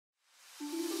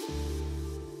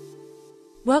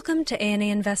Welcome to ANA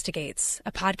Investigates,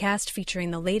 a podcast featuring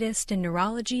the latest in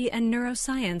neurology and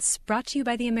neuroscience brought to you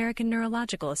by the American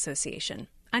Neurological Association.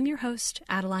 I'm your host,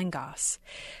 Adeline Goss.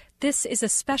 This is a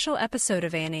special episode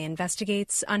of ANA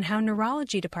Investigates on how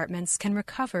neurology departments can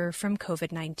recover from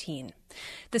COVID-19.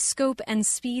 The scope and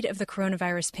speed of the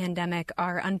coronavirus pandemic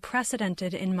are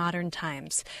unprecedented in modern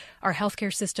times. Our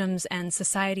healthcare systems and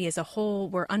society as a whole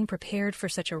were unprepared for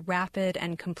such a rapid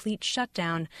and complete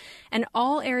shutdown, and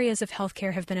all areas of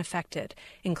healthcare have been affected,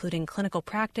 including clinical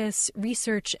practice,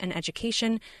 research, and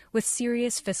education, with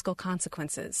serious fiscal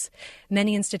consequences.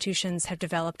 Many institutions have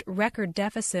developed record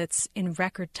deficits in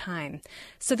record time.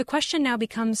 So the question now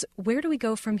becomes, where do we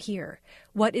go from here?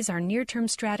 What is our near-term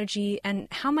strategy, and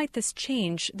how might this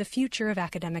change the future of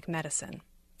academic medicine?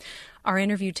 Our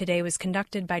interview today was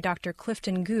conducted by Dr.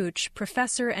 Clifton Gooch,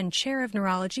 professor and chair of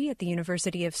neurology at the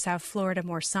University of South Florida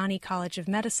Morsani College of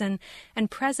Medicine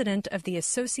and president of the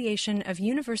Association of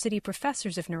University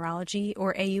Professors of Neurology,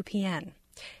 or AUPN.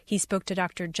 He spoke to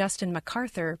Dr. Justin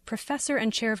McArthur, professor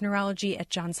and chair of neurology at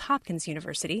Johns Hopkins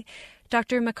University.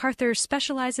 Dr. McArthur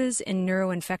specializes in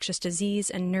neuroinfectious disease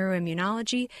and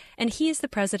neuroimmunology, and he is the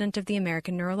president of the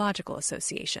American Neurological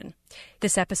Association.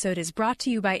 This episode is brought to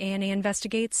you by ANA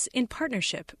Investigates in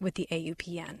partnership with the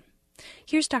AUPN.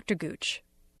 Here's Dr. Gooch.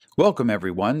 Welcome,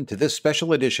 everyone, to this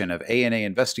special edition of ANA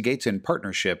Investigates in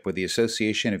partnership with the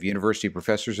Association of University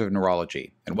Professors of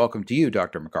Neurology. And welcome to you,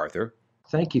 Dr. McArthur.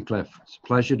 Thank you, Cliff. It's a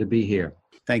pleasure to be here.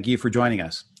 Thank you for joining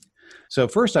us. So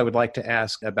first, I would like to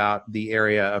ask about the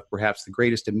area of perhaps the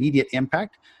greatest immediate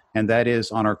impact, and that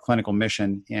is on our clinical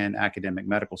mission in academic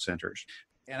medical centers.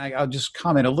 And I'll just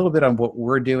comment a little bit on what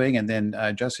we're doing, and then,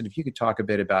 Justin, if you could talk a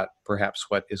bit about perhaps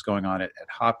what is going on at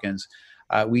Hopkins.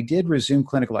 We did resume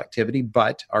clinical activity,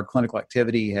 but our clinical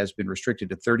activity has been restricted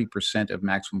to 30% of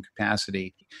maximum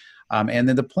capacity. And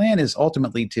then the plan is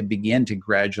ultimately to begin to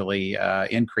gradually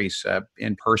increase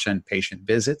in-person patient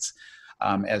visits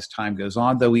as time goes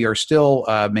on, though we are still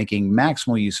making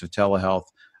maximal use of telehealth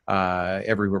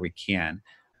everywhere we can.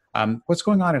 What's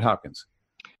going on at Hopkins?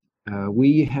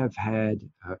 We have had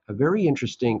a very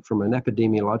interesting, from an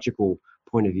epidemiological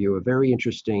point of view, a very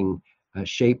interesting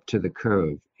shape to the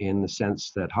curve in the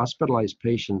sense that hospitalized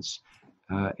patients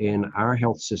in our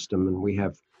health system, and we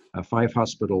have 5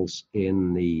 hospitals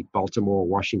in the Baltimore,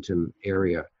 Washington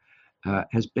area,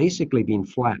 has basically been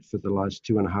flat for the last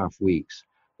 2.5 weeks.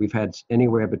 We've had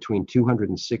anywhere between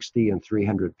 260 and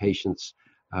 300 patients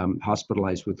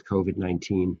hospitalized with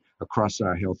COVID-19 across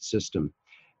our health system.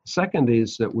 Second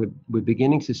is that we're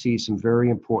beginning to see some very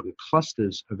important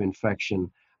clusters of infection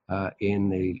in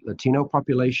the Latino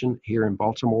population here in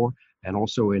Baltimore, and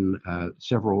also in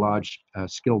several large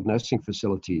skilled nursing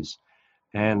facilities.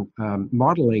 And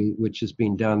modeling, which has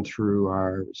been done through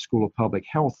our School of Public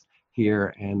Health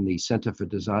here and the Center for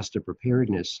Disaster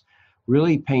Preparedness,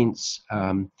 really paints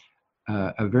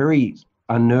a very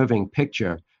unnerving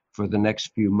picture for the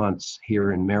next few months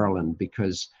here in Maryland,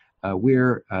 because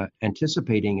we're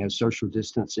anticipating, as social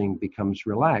distancing becomes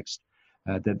relaxed,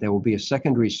 that there will be a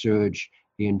secondary surge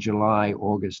in July,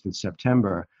 August, and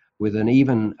September, with an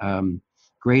even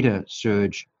greater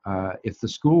surge if the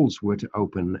schools were to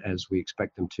open, as we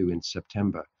expect them to in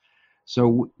September.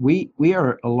 So we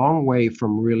are a long way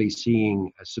from really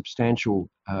seeing a substantial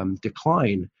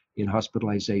decline in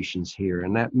hospitalizations here.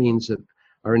 And that means that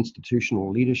our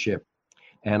institutional leadership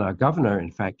and our governor,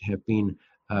 in fact, have been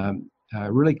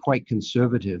really quite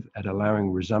conservative at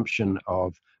allowing resumption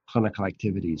of clinical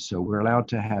activities. So we're allowed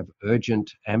to have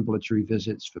urgent ambulatory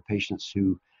visits for patients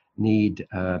who need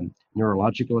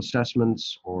neurological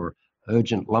assessments, or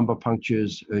urgent lumbar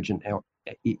punctures, urgent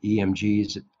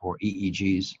EMGs or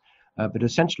EEGs. But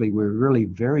essentially, we're really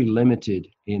very limited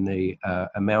in the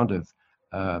amount of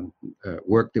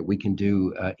work that we can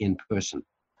do in person.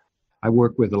 I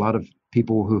work with a lot of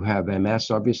people who have MS,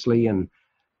 obviously, and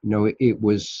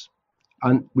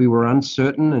we were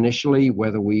uncertain initially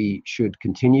whether we should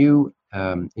continue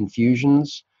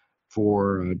infusions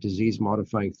for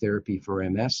disease-modifying therapy for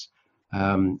MS.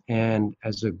 And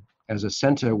as a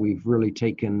center, we've really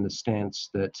taken the stance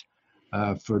that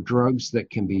for drugs that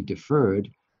can be deferred,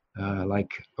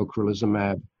 like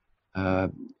ocrelizumab,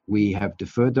 we have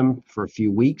deferred them for a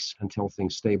few weeks until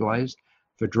things stabilized.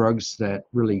 For drugs that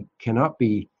really cannot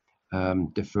be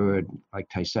deferred, like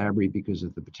Tysabri, because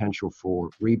of the potential for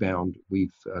rebound,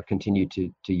 we've continued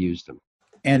to use them.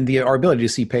 And our ability to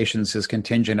see patients is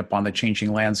contingent upon the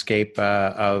changing landscape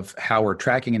of how we're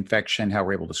tracking infection, how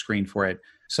we're able to screen for it.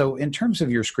 So in terms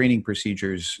of your screening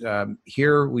procedures,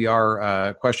 here we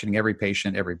are questioning every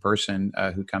patient, every person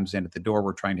who comes in at the door.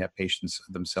 We're trying to have patients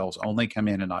themselves only come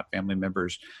in and not family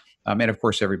members. And of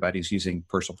course, everybody's using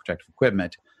personal protective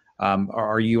equipment.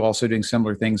 Are you also doing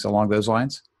similar things along those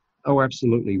lines? Oh,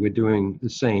 absolutely. We're doing the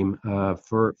same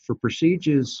for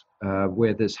procedures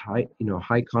where there's high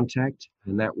contact,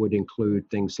 and that would include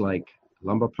things like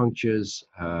lumbar punctures,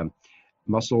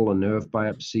 muscle and nerve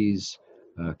biopsies,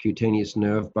 cutaneous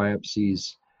nerve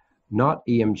biopsies. Not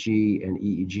EMG and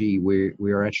EEG.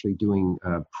 We are actually doing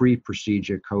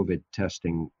pre-procedure COVID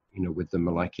testing, with the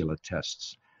molecular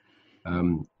tests.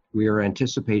 We are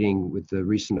anticipating, with the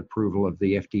recent approval of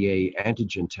the FDA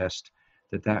antigen test,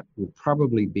 that will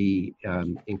probably be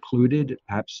included,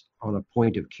 perhaps on a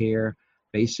point of care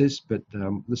basis, but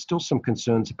there's still some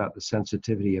concerns about the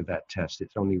sensitivity of that test.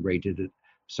 It's only rated at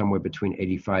somewhere between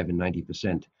 85 and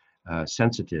 90%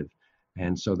 sensitive,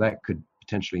 and so that could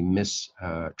potentially miss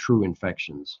true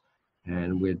infections.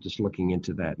 And we're just looking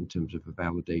into that in terms of a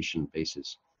validation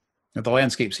basis. The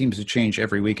landscape seems to change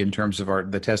every week in terms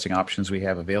of the testing options we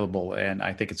have available, and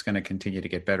I think it's going to continue to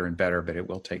get better and better, but it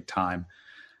will take time.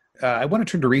 I want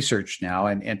to turn to research now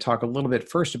and talk a little bit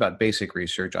first about basic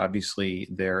research. Obviously,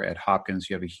 there at Hopkins,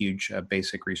 you have a huge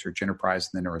basic research enterprise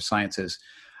in the neurosciences.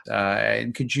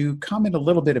 And could you comment a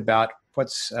little bit about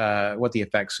what the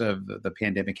effects of the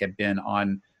pandemic have been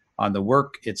on the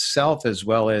work itself, as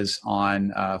well as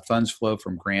on funds flow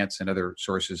from grants and other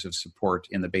sources of support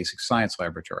in the basic science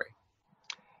laboratory?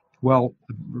 Well,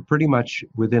 pretty much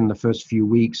within the first few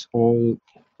weeks, all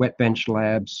wet bench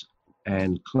labs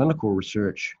and clinical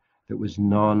research that was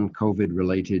non-COVID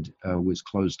related was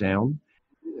closed down.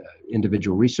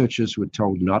 Individual researchers were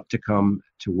told not to come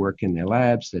to work in their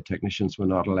labs. Their technicians were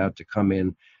not allowed to come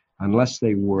in unless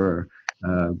they were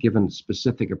given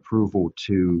specific approval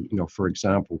to, for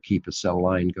example, keep a cell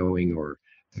line going or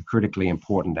a critically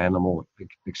important animal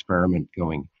experiment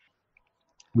going.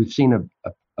 We've seen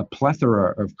a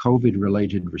plethora of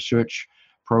COVID-related research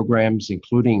programs,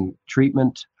 including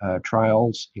treatment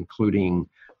trials, including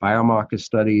biomarker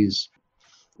studies.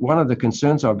 One of the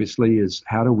concerns, obviously, is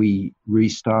how do we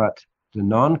restart the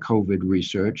non-COVID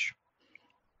research?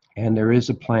 And there is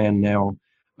a plan now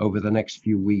over the next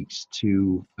few weeks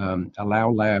to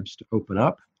allow labs to open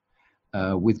up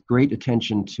with great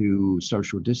attention to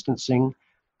social distancing.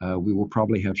 We will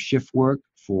probably have shift work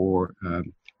for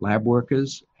lab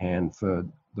workers and for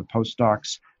the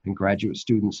postdocs and graduate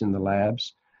students in the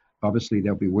labs. Obviously,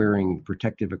 they'll be wearing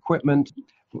protective equipment.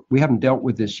 We haven't dealt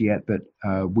with this yet, but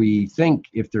we think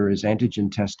if there is antigen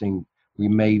testing, we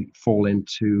may fall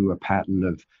into a pattern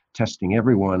of testing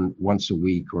everyone once a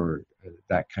week or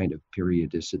that kind of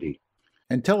periodicity.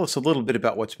 And tell us a little bit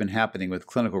about what's been happening with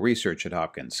clinical research at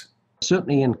Hopkins.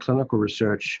 Certainly in clinical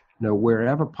research,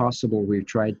 wherever possible, we've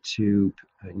tried to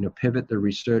pivot the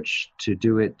research to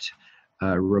do it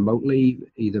remotely,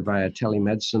 either via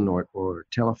telemedicine or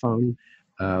telephone.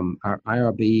 Our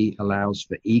IRB allows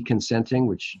for e-consenting,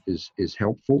 which is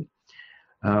helpful.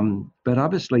 But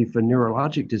obviously for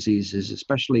neurologic diseases,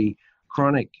 especially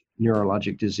chronic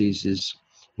neurologic diseases,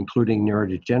 including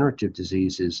neurodegenerative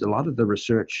diseases, a lot of the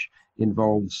research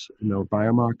involves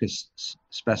biomarker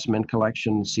specimen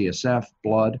collection, CSF,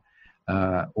 blood,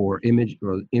 or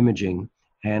imaging.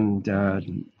 And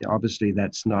obviously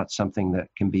that's not something that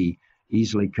can be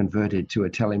easily converted to a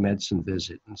telemedicine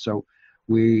visit. And so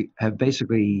we have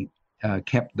basically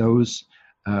kept those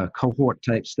cohort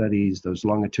type studies, those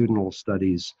longitudinal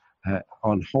studies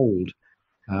on hold,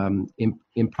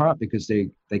 in part because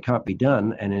they can't be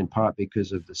done, and in part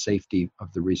because of the safety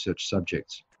of the research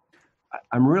subjects.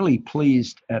 I'm really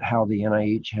pleased at how the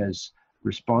NIH has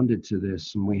responded to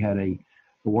this, and we had a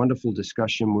wonderful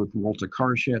discussion with Walter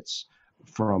Karashetz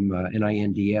from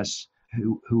NINDS,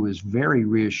 who was very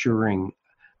reassuring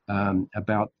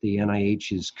about the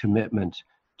NIH's commitment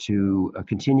to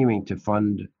continuing to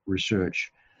fund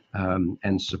research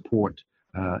and support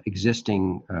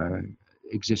existing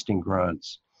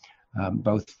grants,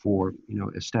 both for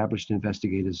established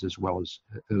investigators as well as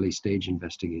early stage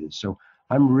investigators. So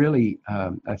I'm really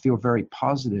I feel very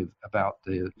positive about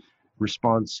the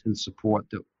response and support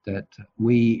that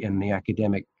we in the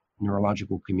academic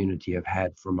neurological community have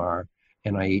had from our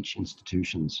NIH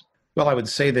institutions. Well, I would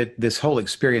say that this whole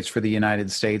experience for the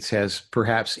United States has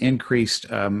perhaps increased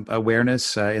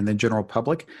awareness in the general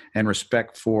public and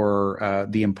respect for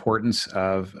the importance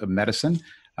of medicine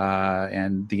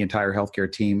and the entire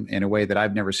healthcare team in a way that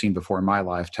I've never seen before in my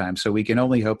lifetime. So we can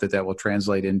only hope that will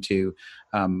translate into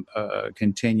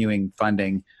continuing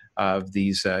funding of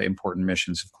these important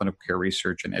missions of clinical care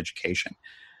research and education.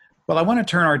 Well, I want to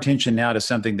turn our attention now to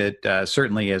something that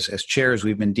certainly as chairs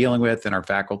we've been dealing with and our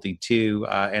faculty too,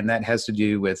 and that has to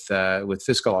do with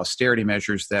fiscal austerity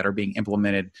measures that are being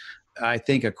implemented I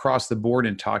think across the board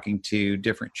in talking to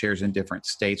different chairs in different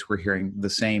states, we're hearing the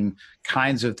same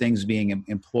kinds of things being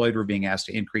employed. We're being asked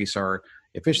to increase our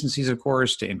efficiencies, of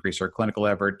course, to increase our clinical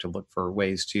effort, to look for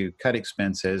ways to cut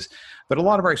expenses. But a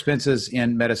lot of our expenses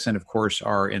in medicine, of course,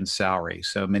 are in salary.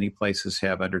 So many places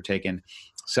have undertaken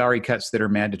salary cuts that are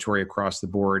mandatory across the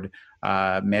board,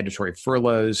 mandatory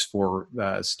furloughs for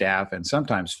staff and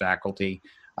sometimes faculty,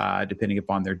 depending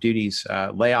upon their duties,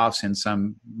 layoffs in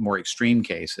some more extreme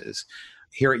cases.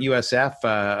 Here at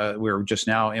USF, we're just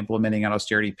now implementing an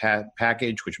austerity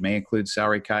package, which may include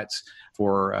salary cuts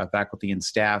for faculty and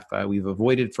staff. We've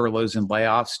avoided furloughs and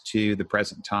layoffs to the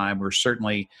present time. We're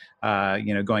certainly,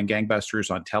 going gangbusters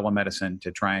on telemedicine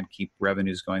to try and keep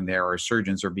revenues going there. Our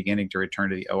surgeons are beginning to return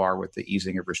to the OR with the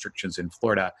easing of restrictions in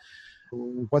Florida.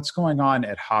 What's going on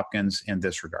at Hopkins in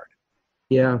this regard?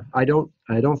 Yeah, I don't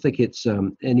think it's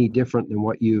any different than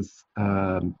what you've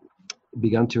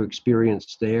begun to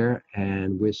experience there,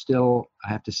 and we're still, I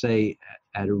have to say,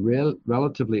 at a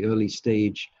relatively early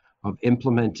stage of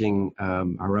implementing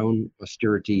our own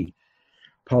austerity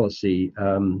policy.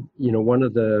 One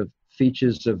of the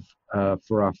features of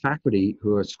for our faculty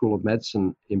who are School of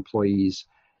Medicine employees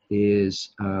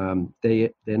is they're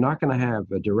not going to have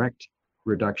a direct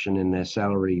reduction in their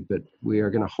salary, but we are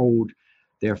going to hold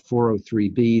their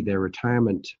 403B, their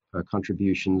retirement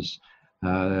contributions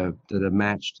that are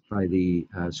matched by the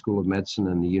School of Medicine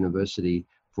and the university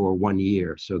for 1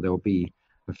 year. So there'll be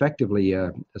effectively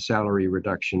a salary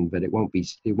reduction, but it won't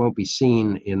be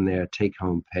seen in their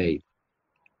take-home pay.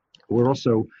 We're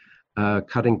also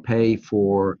cutting pay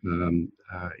for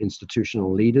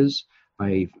institutional leaders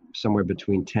by somewhere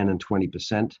between 10 and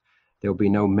 20%. There'll be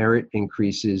no merit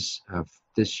increases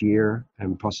this year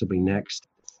and possibly next.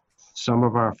 Some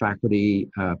of our faculty,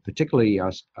 particularly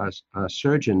our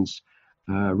surgeons,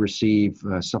 receive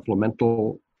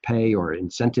supplemental pay or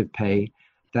incentive pay.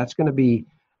 That's going to be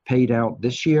paid out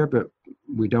this year, but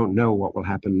we don't know what will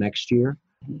happen next year.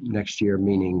 Next year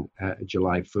meaning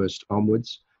July 1st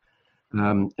onwards.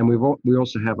 And we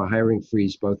also have a hiring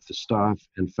freeze both for staff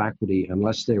and faculty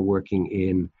unless they're working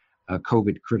in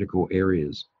COVID critical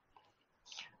areas.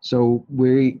 So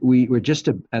we're just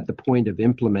at the point of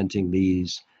implementing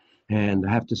these, and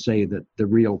I have to say that the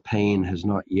real pain has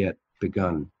not yet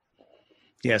begun.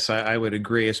 Yes, I would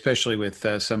agree, especially with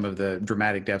some of the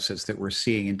dramatic deficits that we're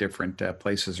seeing in different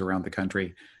places around the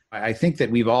country. I think that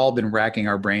we've all been racking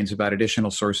our brains about additional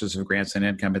sources of grants and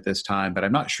income at this time, but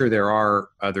I'm not sure there are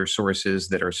other sources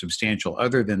that are substantial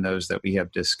other than those that we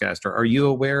have discussed. Are you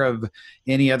aware of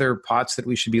any other pots that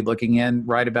we should be looking in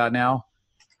right about now?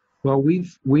 Well,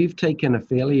 we've taken a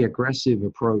fairly aggressive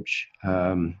approach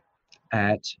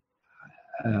at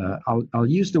I'll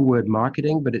use the word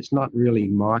marketing, but it's not really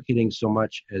marketing so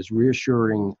much as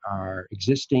reassuring our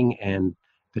existing and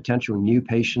potential new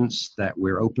patients that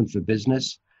we're open for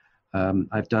business.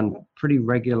 I've done pretty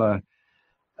regular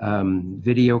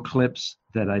video clips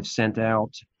that I've sent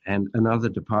out, and other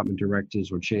department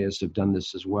directors or chairs have done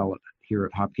this as well here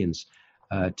at Hopkins,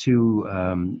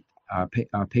 to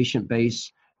our patient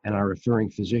base and our referring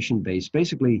physician base,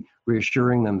 basically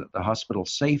reassuring them that the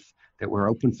hospital's safe, that we're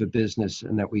open for business,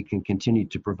 and that we can continue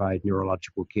to provide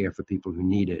neurological care for people who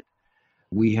need it.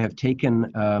 We have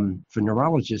taken, for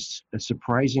neurologists, a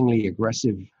surprisingly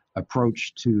aggressive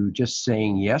approach to just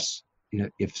saying yes.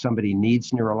 If somebody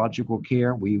needs neurological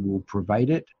care, we will provide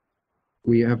it.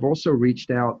 We have also reached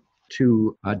out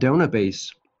to our donor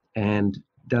base and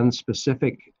done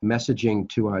specific messaging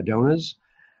to our donors.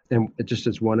 And just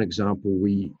as one example,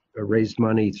 we raised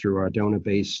money through our donor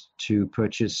base to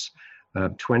purchase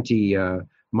 20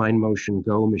 MindMotion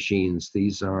Go machines.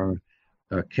 These are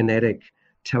kinetic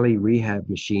tele-rehab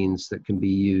machines that can be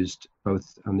used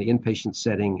both on the inpatient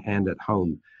setting and at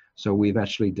home. So we've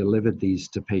actually delivered these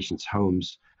to patients'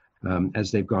 homes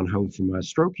as they've gone home from a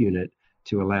stroke unit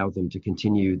to allow them to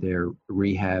continue their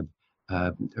rehab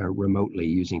remotely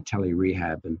using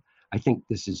tele-rehab. And I think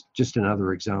this is just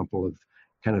another example of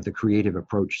kind of the creative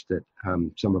approach that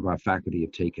some of our faculty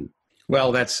have taken.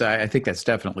 Well, I think that's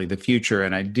definitely the future,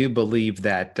 and I do believe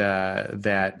that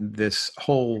that this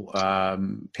whole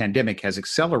pandemic has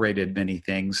accelerated many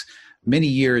things, many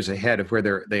years ahead of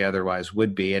where they otherwise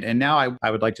would be. And now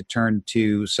I would like to turn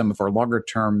to some of our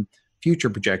longer-term future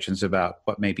projections about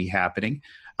what may be happening.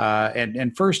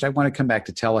 And first, I want to come back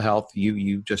to telehealth.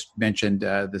 You just mentioned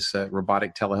this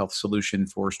robotic telehealth solution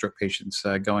for stroke patients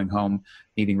going home,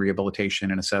 needing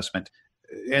rehabilitation and assessment.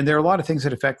 And there are a lot of things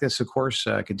that affect this, of course,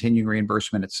 continuing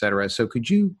reimbursement, et cetera. So could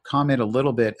you comment a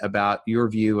little bit about your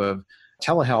view of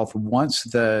telehealth once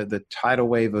the tidal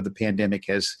wave of the pandemic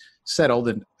has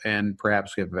settled and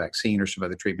perhaps we have a vaccine or some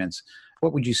other treatments?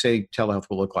 what would you say telehealth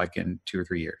will look like in 2 or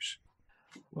 3 years?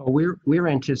 Well, we're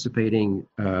anticipating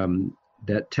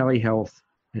that telehealth,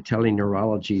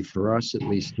 teleneurology, for us at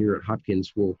least here at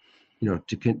Hopkins, will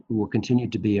continue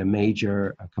to be a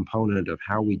major component of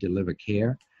how we deliver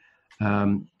care,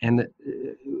 and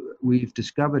we've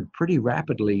discovered pretty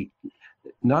rapidly.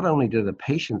 Not only do the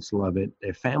patients love it,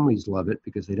 their families love it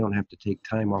because they don't have to take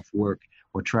time off work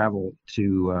or travel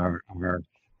to our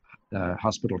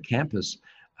hospital campus,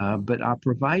 but our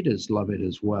providers love it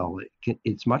as well.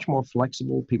 It's much more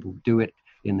flexible. People do it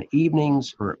in the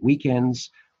evenings or at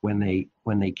weekends when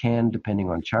they can, depending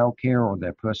on childcare or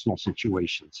their personal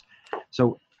situations.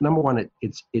 So number one,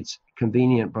 it's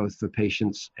convenient both for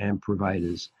patients and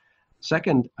providers.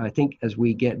 Second, I think as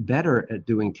we get better at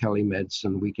doing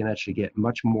telemedicine, we can actually get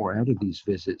much more out of these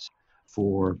visits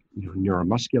for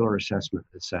neuromuscular assessment,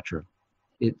 etc.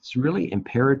 It's really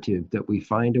imperative that we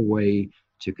find a way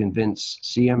to convince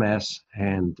CMS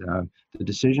and the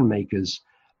decision makers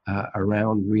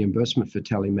around reimbursement for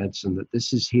telemedicine that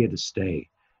this is here to stay,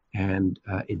 and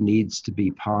it needs to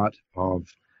be part of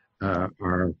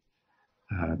our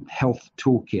health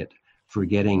toolkit for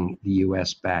getting the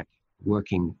U.S. back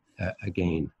working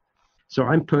again. So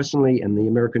I'm personally, and the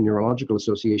American Neurological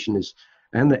Association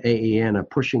and the AAN are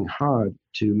pushing hard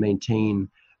to maintain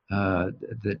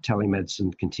that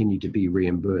telemedicine continue to be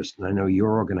reimbursed. And I know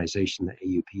your organization, the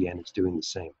AUPN, is doing the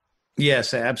same.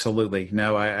 Yes, absolutely.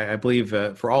 No, I believe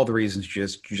for all the reasons you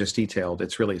just detailed,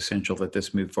 it's really essential that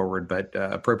this move forward, but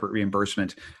appropriate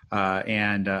reimbursement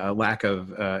and lack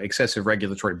of excessive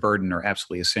regulatory burden are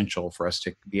absolutely essential for us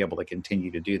to be able to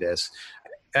continue to do this.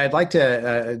 I'd like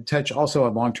to touch also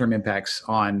on long-term impacts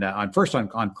on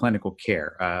clinical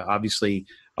care. Obviously,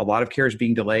 a lot of care is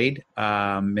being delayed.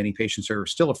 Many patients are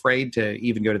still afraid to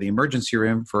even go to the emergency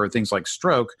room for things like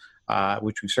stroke,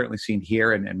 which we've certainly seen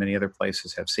here and many other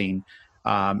places have seen.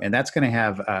 And that's going to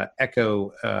have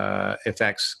echo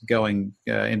effects going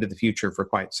into the future for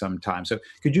quite some time. So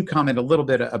could you comment a little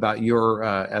bit about your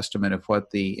estimate of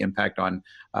what the impact on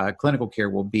clinical care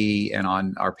will be and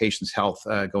on our patients' health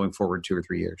going forward 2 or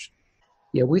 3 years?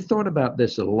 Yeah, we thought about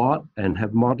this a lot and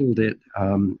have modeled it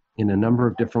in a number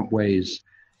of different ways.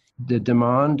 The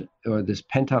demand, or this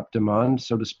pent-up demand,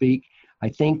 so to speak, I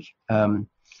think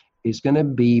is going to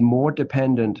be more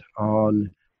dependent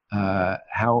on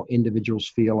how individuals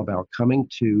feel about coming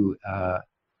to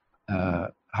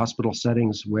hospital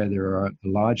settings where there are a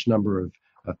large number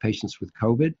of patients with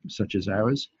COVID, such as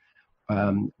ours,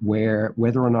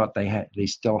 whether or not they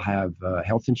still have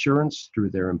health insurance through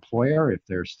their employer if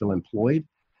they're still employed.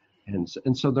 And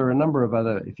so there are a number of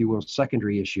other, if you will,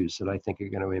 secondary issues that I think are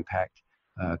going to impact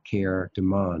care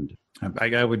demand.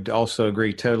 I would also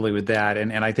agree totally with that.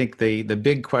 And I think the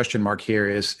big question mark here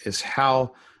is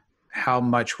how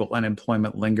much will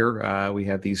unemployment linger? We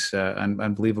have these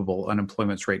unbelievable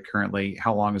unemployment rate currently.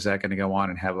 How long is that going to go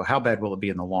on, and how bad will it be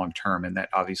in the long term? And that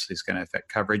obviously is going to affect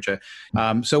coverage.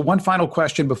 So one final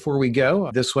question before we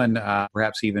go. This one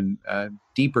perhaps even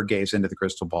deeper gaze into the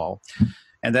crystal ball.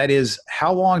 And that is,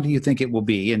 how long do you think it will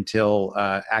be until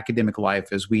academic life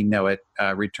as we know it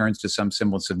returns to some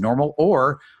semblance of normal?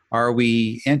 Or are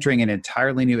we entering an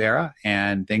entirely new era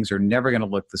and things are never going to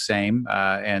look the same,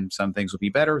 and some things will be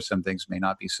better, some things may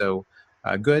not be so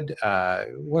good?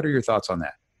 What are your thoughts on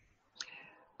that?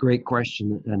 Great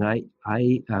question. And I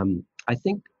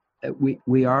think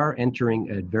we are entering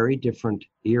a very different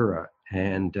era,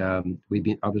 and we've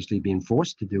obviously been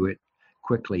forced to do it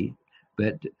quickly.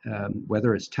 But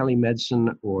whether it's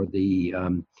telemedicine or the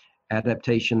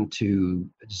adaptation to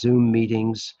Zoom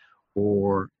meetings,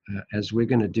 or as we're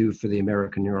going to do for the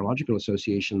American Neurological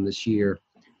Association this year,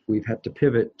 we've had to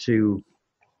pivot to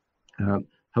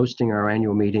hosting our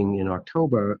annual meeting in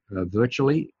October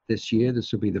virtually this year.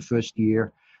 This will be the first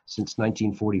year since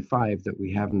 1945 that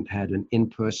we haven't had an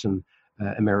in-person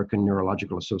American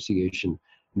Neurological Association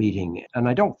meeting. And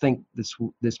I don't think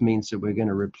this means that we're going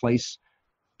to replace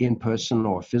in-person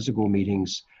or physical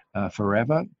meetings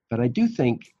forever, but I do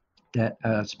think that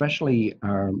especially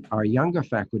our younger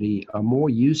faculty are more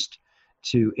used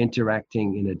to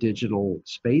interacting in a digital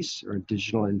space or a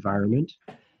digital environment,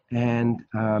 and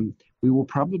we will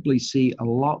probably see a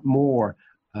lot more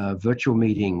virtual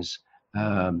meetings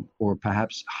or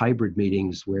perhaps hybrid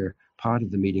meetings where part of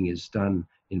the meeting is done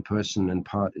in person and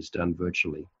part is done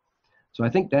virtually. So I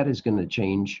think that is going to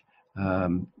change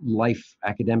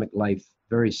academic life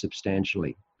very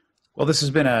substantially. Well, this has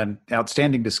been an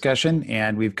outstanding discussion,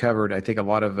 and we've covered, I think, a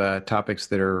lot of topics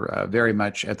that are very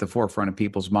much at the forefront of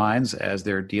people's minds as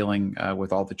they're dealing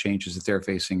with all the changes that they're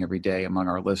facing every day among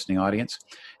our listening audience.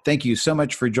 Thank you so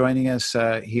much for joining us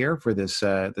here for this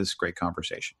great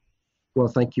conversation. Well,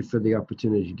 thank you for the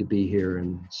opportunity to be here,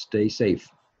 and stay safe.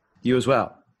 You as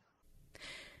well.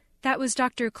 That was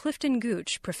Dr. Clifton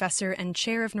Gooch, professor and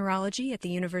chair of neurology at the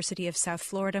University of South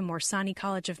Florida Morsani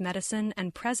College of Medicine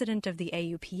and president of the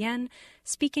AUPN,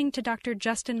 speaking to Dr.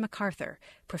 Justin McArthur,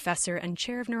 professor and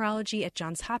chair of neurology at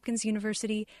Johns Hopkins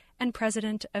University and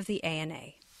president of the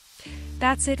ANA.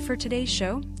 That's it for today's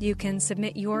show. You can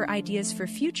submit your ideas for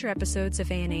future episodes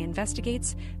of ANA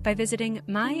Investigates by visiting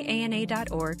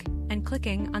myana.org and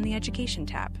clicking on the Education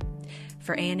tab.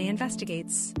 For ANA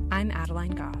Investigates, I'm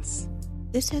Adeline Goss.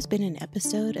 This has been an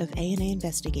episode of ANA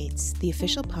Investigates, the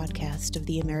official podcast of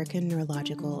the American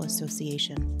Neurological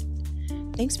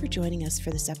Association. Thanks for joining us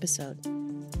for this episode.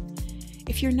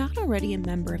 If you're not already a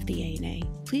member of the ANA,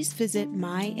 please visit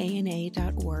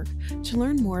myana.org to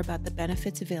learn more about the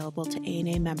benefits available to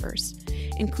ANA members,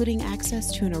 including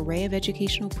access to an array of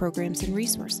educational programs and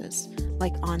resources,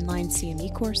 like online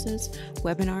CME courses,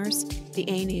 webinars, the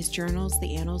ANA's journals,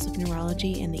 the Annals of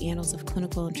Neurology and the Annals of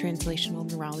Clinical and Translational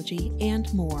Neurology,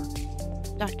 and more.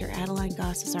 Dr. Adeline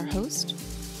Goss is our host.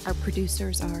 Our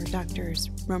producers are Drs.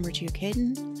 Romer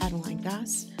Giucaden, Adeline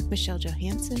Goss, Michelle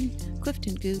Johansson,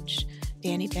 Clifton Gooch,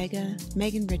 Danny Bega,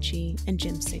 Megan Ritchie, and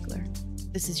Jim Sigler.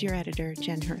 This is your editor,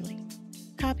 Jen Hurley.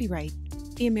 Copyright,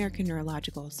 the American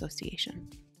Neurological Association.